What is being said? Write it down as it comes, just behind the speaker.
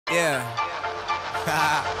Yeah.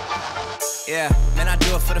 Yeah, man, I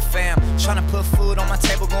do it for the fam. Tryna put food on my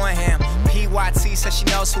table going ham. PYT says she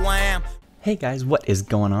knows who I am. Hey guys, what is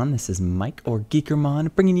going on? This is Mike or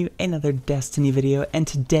Geekermon bringing you another Destiny video, and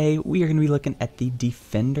today we are going to be looking at the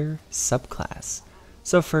Defender subclass.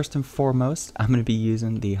 So first and foremost, I'm going to be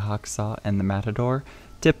using the Hawksaw and the Matador.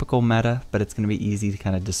 Typical meta, but it's going to be easy to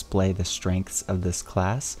kind of display the strengths of this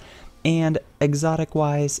class. And exotic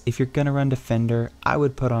wise, if you're going to run Defender, I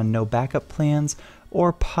would put on no backup plans,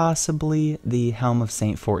 or possibly the Helm of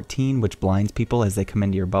Saint 14, which blinds people as they come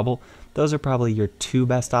into your bubble. Those are probably your two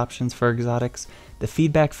best options for exotics. The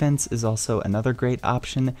Feedback Fence is also another great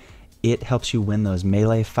option. It helps you win those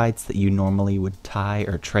melee fights that you normally would tie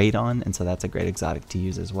or trade on, and so that's a great exotic to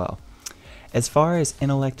use as well. As far as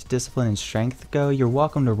intellect, discipline, and strength go, you're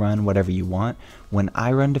welcome to run whatever you want. When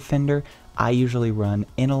I run Defender, I usually run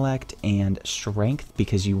intellect and strength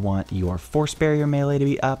because you want your force barrier melee to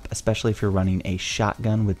be up, especially if you're running a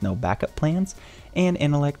shotgun with no backup plans, and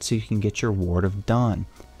intellect so you can get your Ward of Dawn.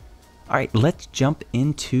 Alright, let's jump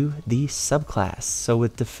into the subclass. So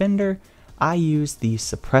with Defender, I use the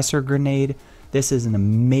Suppressor Grenade. This is an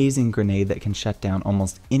amazing grenade that can shut down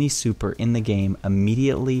almost any super in the game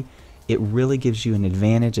immediately. It really gives you an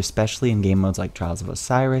advantage, especially in game modes like Trials of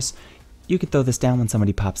Osiris. You could throw this down when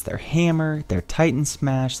somebody pops their hammer, their Titan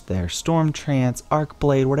Smash, their Storm Trance, Arc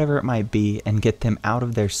Blade, whatever it might be, and get them out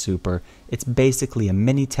of their super. It's basically a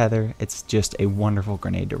mini tether. It's just a wonderful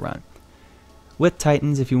grenade to run. With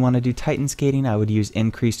Titans, if you want to do Titan Skating, I would use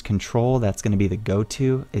Increased Control. That's going to be the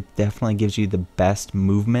go-to. It definitely gives you the best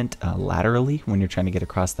movement laterally when you're trying to get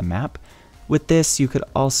across the map. With this, you could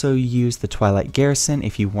also use the Twilight Garrison.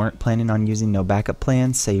 If you weren't planning on using no backup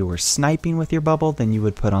plans, say you were sniping with your bubble, then you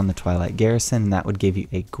would put on the Twilight Garrison, and that would give you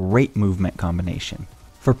a great movement combination.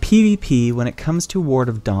 For PvP, when it comes to Ward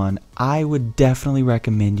of Dawn, I would definitely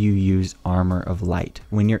recommend you use Armor of Light.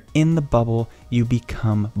 When you're in the bubble, you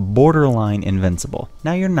become borderline invincible.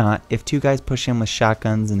 Now you're not. If two guys push in with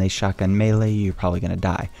shotguns and they shotgun melee, you're probably going to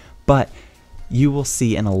die. But you will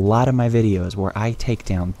see in a lot of my videos where I take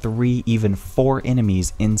down 3, even 4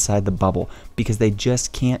 enemies inside the bubble because they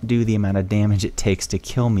just can't do the amount of damage it takes to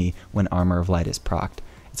kill me when Armor of Light is procced.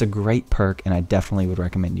 It's a great perk, and I definitely would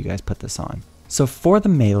recommend you guys put this on. So for the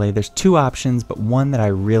melee, there's 2 options, but one that I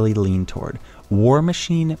really lean toward. War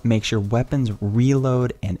Machine makes your weapons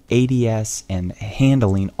reload and ADS and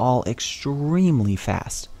handling all extremely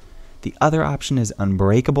fast. The other option is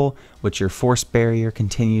Unbreakable, which your force barrier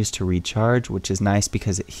continues to recharge, which is nice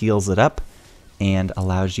because it heals it up and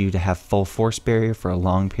allows you to have full force barrier for a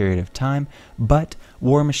long period of time. But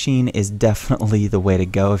War Machine is definitely the way to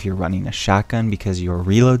go if you're running a shotgun because your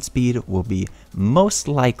reload speed will be most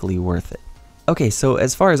likely worth it. Okay, so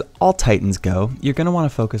as far as all Titans go, you're going to want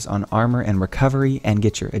to focus on armor and recovery and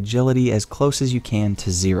get your agility as close as you can to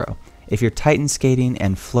 0. If you're Titan skating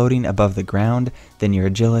and floating above the ground, then your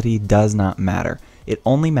agility does not matter. It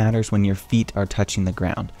only matters when your feet are touching the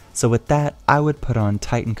ground. So with that, I would put on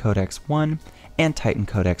Titan Codex 1 and Titan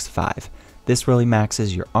Codex 5. This really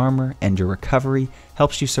maxes your armor and your recovery,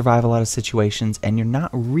 helps you survive a lot of situations, and you're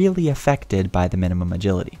not really affected by the minimum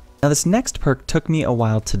agility. Now this next perk took me a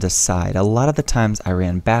while to decide. A lot of the times I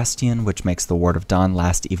ran Bastion, which makes the Ward of Dawn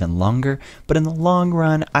last even longer, but in the long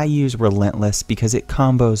run I use Relentless because it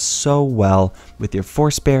combos so well with your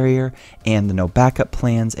force barrier and the no backup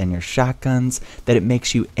plans and your shotguns that it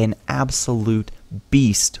makes you an absolute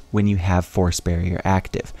beast when you have force barrier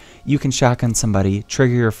active. You can shotgun somebody,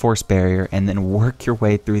 trigger your force barrier, and then work your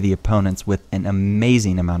way through the opponents with an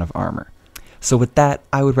amazing amount of armor. So with that,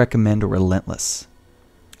 I would recommend Relentless.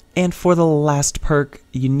 And for the last perk,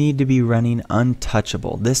 you need to be running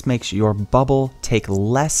Untouchable. This makes your bubble take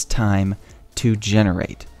less time to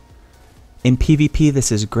generate. In PvP,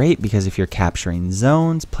 this is great because if you're capturing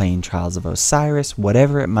zones, playing Trials of Osiris,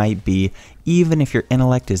 whatever it might be, even if your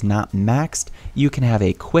intellect is not maxed, you can have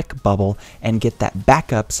a quick bubble and get that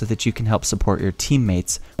backup so that you can help support your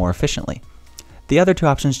teammates more efficiently. The other 2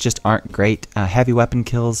 options just aren't great. Heavy weapon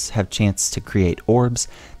kills have chance to create orbs.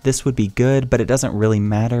 This would be good, but it doesn't really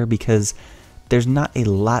matter because there's not a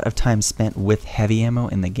lot of time spent with heavy ammo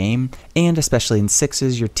in the game, and especially in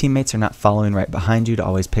 6s, your teammates are not following right behind you to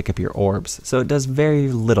always pick up your orbs, so it does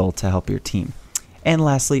very little to help your team. And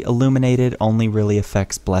lastly, Illuminated only really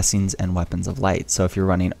affects blessings and weapons of light. So if you're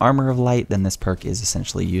running Armor of Light, then this perk is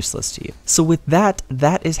essentially useless to you. So with that,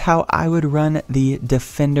 that is how I would run the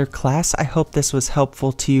Defender class. I hope this was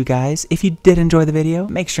helpful to you guys. If you did enjoy the video,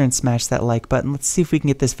 make sure and smash that like button. Let's see if we can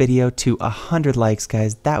get this video to 100 likes,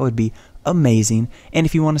 guys. That would be amazing. And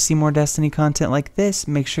if you want to see more Destiny content like this,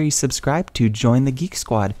 make sure you subscribe to join the Geek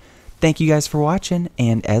Squad. Thank you guys for watching,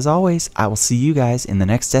 and as always, I will see you guys in the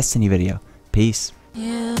next Destiny video. Peace.